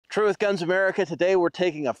True with Guns America, today we're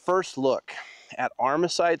taking a first look at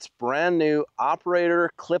Armasight's brand new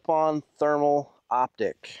operator clip-on thermal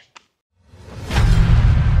optic.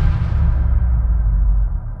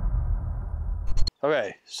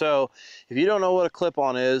 Okay, so if you don't know what a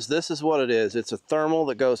clip-on is, this is what it is. It's a thermal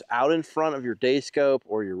that goes out in front of your day scope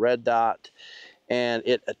or your red dot, and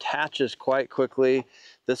it attaches quite quickly.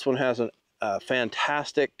 This one has a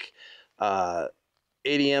fantastic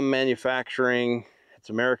ADM manufacturing. It's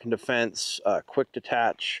American Defense, quick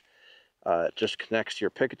detach. It just connects to your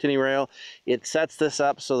Picatinny rail. It sets this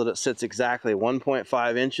up so that it sits exactly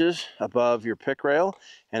 1.5 inches above your pick rail,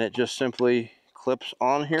 and it just simply clips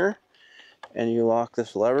on here, and you lock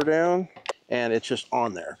this lever down, and it's just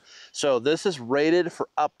on there. So this is rated for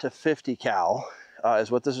up to 50 cal, is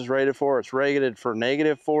what this is rated for. It's rated for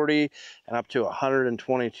 -40 and up to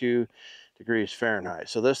 122 degrees Fahrenheit.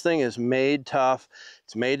 So this thing is made tough.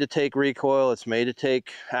 It's made to take recoil. It's made to take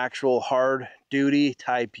actual hard duty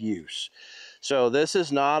type use. So this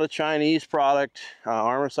is not a Chinese product.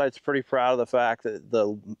 Armasight's pretty proud of the fact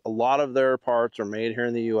that a lot of their parts are made here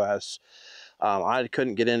in the US. I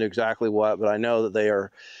couldn't get into exactly what, but I know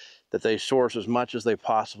that they source as much as they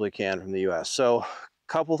possibly can from the US. So a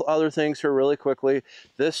couple of other things here really quickly.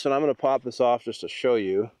 This, and I'm going to pop this off just to show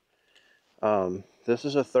you. This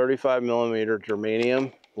is a 35mm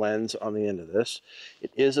germanium lens on the end of this.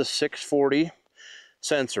 It is a 640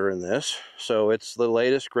 sensor in this, so it's the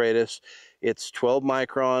latest, greatest. It's 12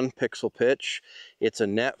 micron pixel pitch. It's a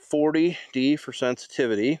net 40D for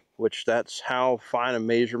sensitivity, which that's how fine of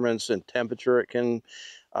measurements and temperature it can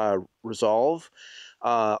resolve.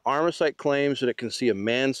 Armasight claims that it can see a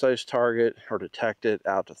man-sized target or detect it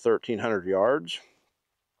out to 1,300 yards.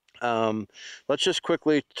 Let's just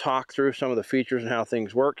quickly talk through some of the features and how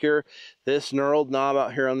things work here. This knurled knob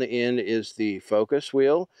out here on the end is the focus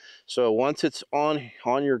wheel. So once it's on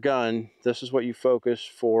your gun, this is what you focus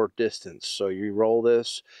for distance. So you roll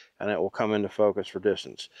this and it will come into focus for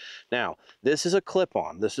distance. Now, this is a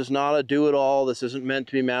clip-on. This is not a do-it-all. This isn't meant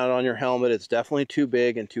to be mounted on your helmet. It's definitely too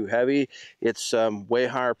big and too heavy. It's way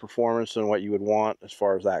higher performance than what you would want as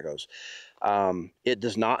far as that goes. It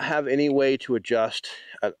does not have any way to adjust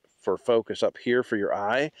for focus up here for your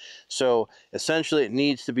eye. So essentially it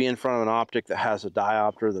needs to be in front of an optic that has a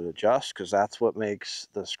diopter that adjusts, because that's what makes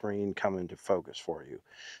the screen come into focus for you.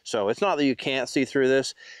 So it's not that you can't see through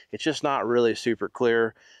this, it's just not really super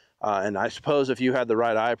clear. And I suppose if you had the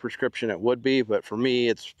right eye prescription, it would be, but for me,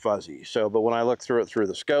 it's fuzzy. So, but when I look through it through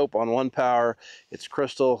the scope on one power, it's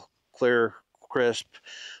crystal clear, crisp,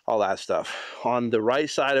 all that stuff. On the right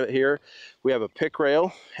side of it here, we have a pick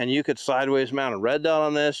rail, and you could sideways mount a red dot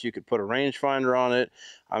on this. You could put a rangefinder on it.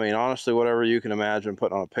 I mean, honestly, whatever you can imagine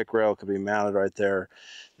putting on a pick rail could be mounted right there.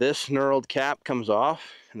 This knurled cap comes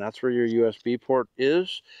off, and that's where your USB port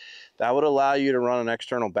is. That would allow you to run an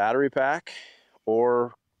external battery pack,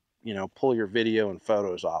 or pull your video and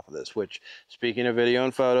photos off of this, which, speaking of video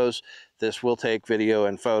and photos, this will take video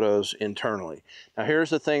and photos internally. Now,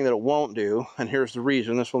 here's the thing that it won't do, and here's the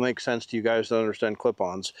reason this will make sense to you guys that understand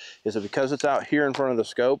clip-ons, is that because it's out here in front of the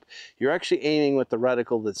scope, you're actually aiming with the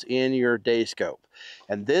reticle that's in your day scope.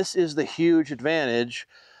 And this is the huge advantage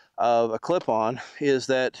of a clip-on, is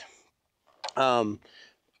that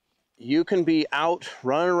you can be out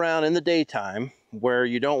running around in the daytime where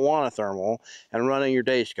you don't want a thermal and running your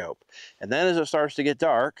day scope. And then as it starts to get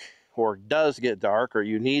dark, or does get dark, or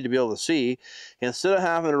you need to be able to see, instead of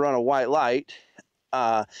having to run a white light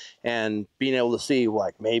and being able to see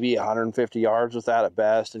like maybe 150 yards with that at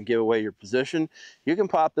best and give away your position, you can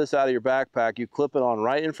pop this out of your backpack. You clip it on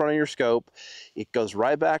right in front of your scope. It goes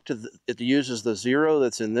right back to it uses the zero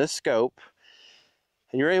that's in this scope,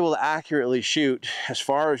 and you're able to accurately shoot as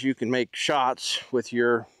far as you can make shots with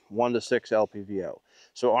your 1:6 LPVO.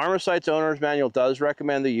 So Armasight's owner's manual does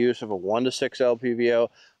recommend the use of a 1:6 LPVO.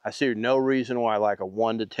 I see no reason why like a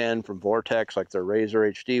 1:10 from Vortex, like their Razor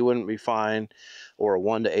HD, wouldn't be fine, or a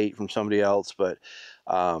 1:8 from somebody else. But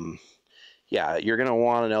yeah, you're gonna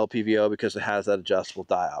want an LPVO because it has that adjustable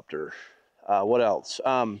diopter. What else?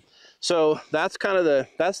 So that's kind of the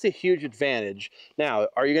huge advantage. Now,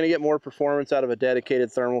 are you going to get more performance out of a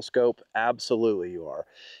dedicated thermal scope? Absolutely you are.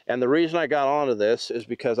 And the reason I got onto this is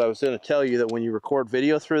because I was going to tell you that when you record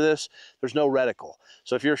video through this, there's no reticle.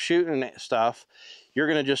 So if you're shooting stuff, you're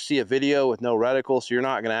going to just see a video with no reticle, so you're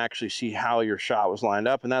not going to actually see how your shot was lined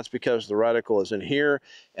up, and that's because the reticle is in here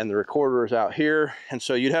and the recorder is out here, and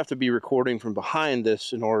so you'd have to be recording from behind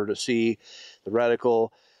this in order to see the reticle.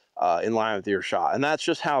 in line with your shot. And that's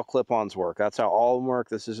just how clip-ons work. That's how all of them work.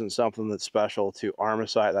 This isn't something that's special to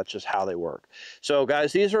Armasight. That's just how they work. So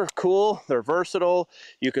guys, these are cool. They're versatile.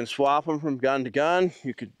 You can swap them from gun to gun.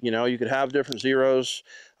 You could have different zeros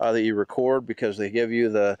that you record, because they give you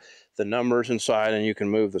the numbers inside, and you can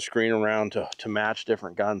move the screen around to match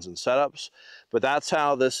different guns and setups. But that's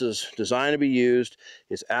how this is designed to be used,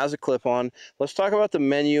 is as a clip-on. Let's talk about the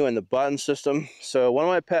menu and the button system. So one of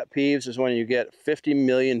my pet peeves is when you get 50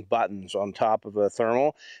 million buttons on top of a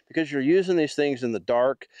thermal, because you're using these things in the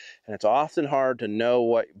dark, and it's often hard to know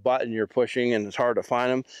what button you're pushing, and it's hard to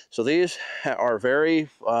find them. So these are very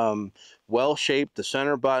well shaped. The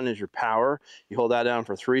center button is your power. You hold that down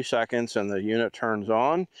for 3 seconds and the unit turns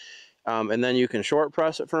on. And then you can short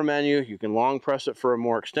press it for a menu, you can long press it for a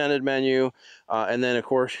more extended menu, and then of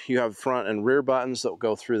course you have front and rear buttons that will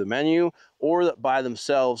go through the menu, or that by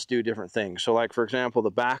themselves do different things. So like for example, the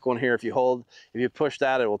back one here, if you push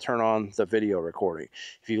that, it will turn on the video recording.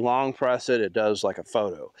 If you long press it, it does like a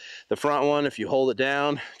photo. The front one, if you hold it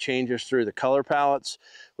down, changes through the color palettes,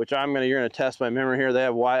 which you're gonna test my memory here. They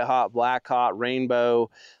have white hot, black hot, rainbow,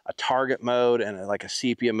 a target mode, and like a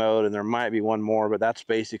sepia mode, and there might be one more, but that's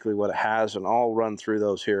basically what it has, and I'll run through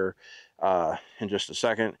those here in just a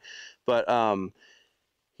second. But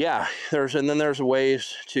yeah, there's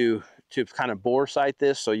ways to kind of bore sight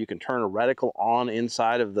this, so you can turn a reticle on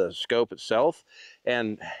inside of the scope itself,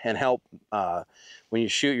 and help when you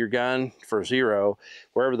shoot your gun for zero,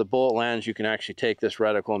 wherever the bullet lands, you can actually take this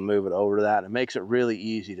reticle and move it over to that. It makes it really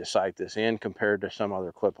easy to sight this in compared to some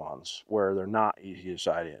other clip-ons where they're not easy to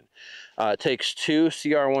sight in. It takes 2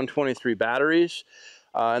 CR123 batteries,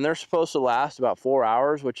 and they're supposed to last about 4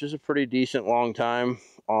 hours, which is a pretty decent long time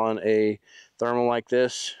on a thermal like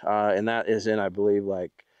this, and that is in, I believe,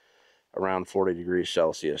 like around 40 degrees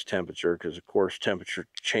Celsius temperature, because of course temperature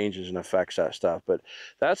changes and affects that stuff. But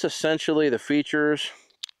that's essentially the features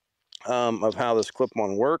of how this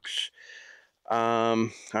clip-on works. I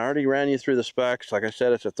already ran you through the specs. Like I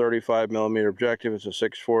said, it's a 35mm objective. It's a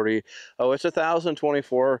 640. Oh, it's a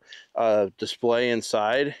 1024 display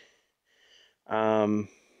inside.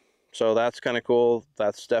 So that's kind of cool.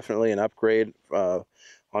 That's definitely an upgrade on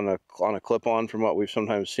a clip-on from what we've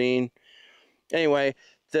sometimes seen. Anyway,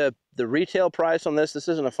 the retail price on this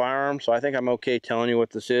isn't a firearm, so I think I'm okay telling you what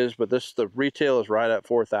this is, but the retail is right at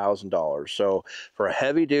 $4,000. So for a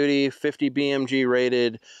heavy duty, 50 BMG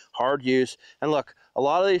rated, hard use, and look, a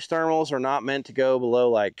lot of these thermals are not meant to go below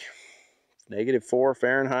like -4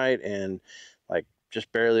 Fahrenheit and like just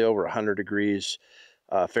barely over 100 degrees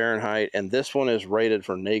Fahrenheit, and this one is rated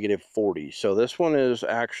for -40. So this one is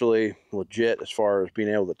actually legit as far as being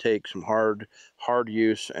able to take some hard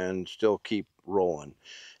use and still keep rolling.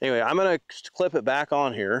 Anyway, I'm going to clip it back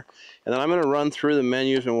on here, and then I'm going to run through the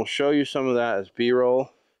menus, and we'll show you some of that as B-roll.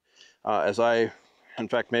 In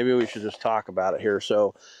fact, maybe we should just talk about it here.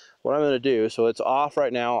 So what I'm going to do, so it's off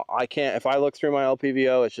right now. If I look through my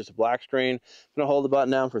LPVO, it's just a black screen. I'm going to hold the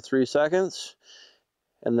button down for 3 seconds,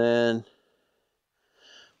 and then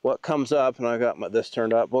what comes up, and I got this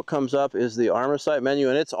turned up, what comes up is the Armasight menu,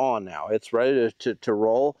 and it's on now. It's ready to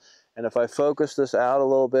roll. And if I focus this out a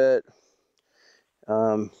little bit,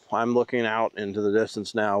 I'm looking out into the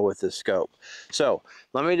distance now with this scope. So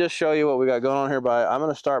let me just show you what we got going on here. I'm going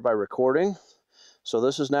to start by recording. So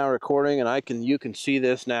this is now recording, and you can see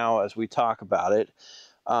this now as we talk about it.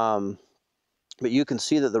 But you can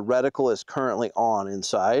see that the reticle is currently on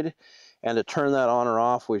inside. And to turn that on or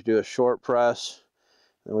off, we do a short press.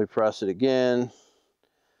 Then we press it again,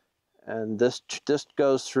 and this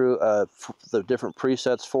goes through the different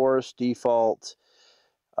presets for us. Default,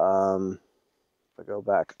 if I go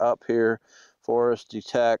back up here, forest,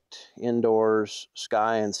 detect, indoors,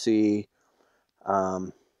 sky and sea.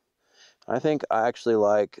 I think I actually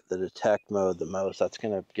like the detect mode the most. That's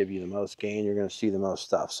going to give you the most gain. You're going to see the most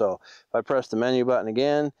stuff. So if I press the menu button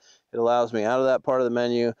again, it allows me out of that part of the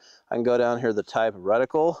menu. I can go down here to the type of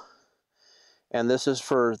reticle. And this is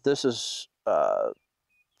for the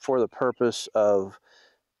purpose of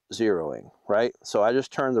zeroing, right? So I just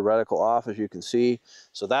turned the reticle off, as you can see.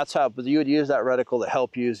 So that's how you would use that reticle to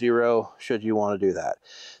help you zero, should you want to do that.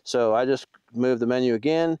 So I just move the menu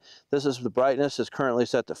again. This is the brightness is currently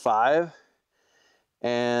set to 5.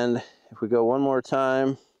 And if we go one more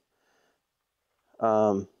time,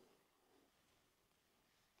 there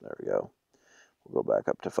we go. We'll go back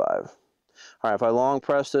up to 5. All right, if I long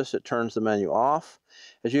press this, it turns the menu off.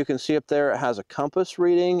 As you can see up there, it has a compass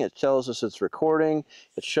reading. It tells us it's recording.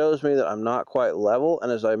 It shows me that I'm not quite level,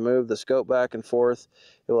 and as I move the scope back and forth,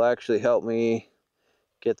 it will actually help me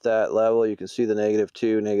get that level. You can see the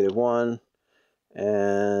 -2, -1,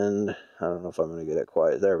 And I don't know if I'm going to get it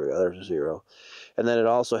quite. There we go. There's a 0. And then it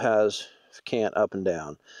also has cant up and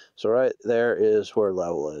down. So right there is where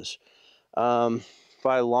level is. If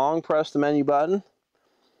I long press the menu button,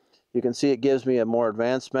 you can see it gives me a more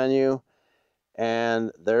advanced menu.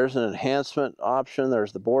 And there's an enhancement option.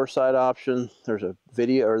 There's the bore sight option. There's a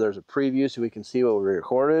video, or there's a preview so we can see what we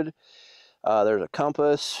recorded. There's a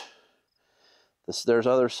compass. There's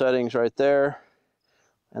other settings right there.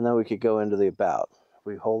 And then we could go into the about. If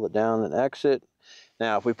we hold it down and exit.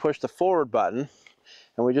 Now, if we push the forward button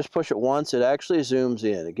and we just push it once, it actually zooms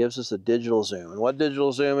in. It gives us a digital zoom. And what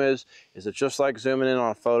digital zoom is it's just like zooming in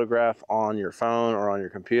on a photograph on your phone or on your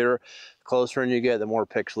computer. The closer in you get, the more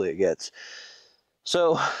pixely it gets.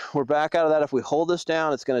 So we're back out of that. If we hold this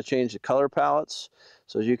down, it's going to change the color palettes.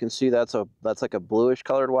 So as you can see, that's like a bluish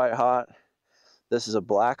colored white hot. This is a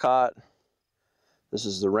black hot. This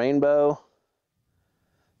is the rainbow.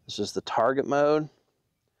 This is the target mode.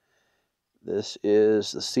 This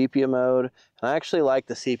is the sepia mode. And I actually like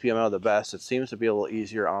the sepia mode the best. It seems to be a little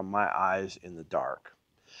easier on my eyes in the dark.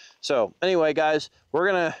 So anyway, guys, we're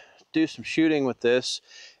going to do some shooting with this.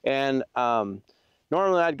 And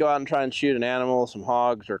normally I'd go out and try and shoot an animal, some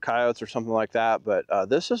hogs or coyotes or something like that, but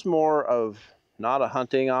this is more of not a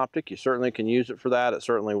hunting optic. You certainly can use it for that. It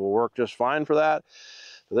certainly will work just fine for that.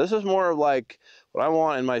 But this is more of like what I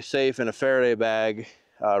want in my safe in a Faraday bag,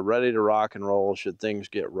 ready to rock and roll should things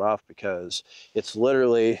get rough, because it's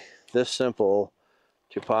literally this simple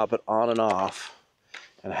to pop it on and off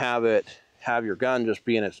and have your gun just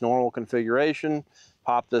be in its normal configuration.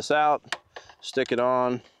 Pop this out, stick it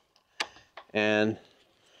on, and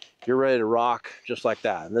you're ready to rock just like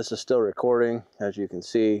that. And this is still recording, as you can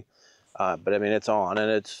see, but I mean, it's on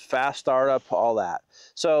and it's fast startup, all that.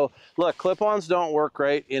 So look, clip-ons don't work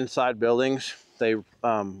great inside buildings. They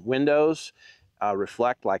windows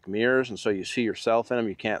reflect like mirrors, and so you see yourself in them,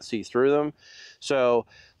 you can't see through them. So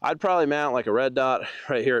I'd probably mount like a red dot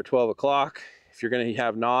right here at 12 o'clock. If you're going to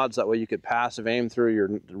have nods, that way you could passive aim through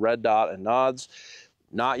your red dot and nods.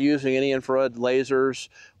 Not using any infrared lasers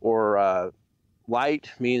or light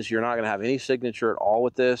means you're not going to have any signature at all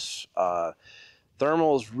with this.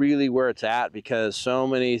 Thermal is really where it's at, because so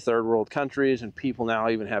many third world countries and people now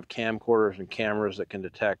even have camcorders and cameras that can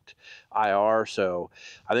detect IR. So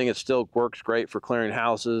I think it still works great for clearing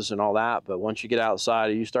houses and all that, but once you get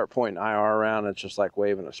outside and you start pointing IR around, it's just like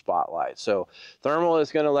waving a spotlight. So thermal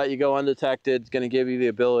is going to let you go undetected. It's going to give you the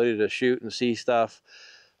ability to shoot and see stuff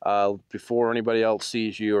before anybody else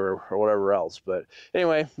sees you or whatever else. But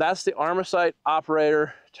anyway, that's the Armasight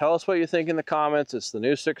operator. Tell us what you think in the comments. It's the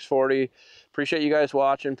new 640. Appreciate you guys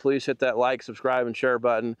watching. Please hit that like, subscribe, and share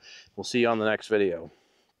button. We'll see you on the next video.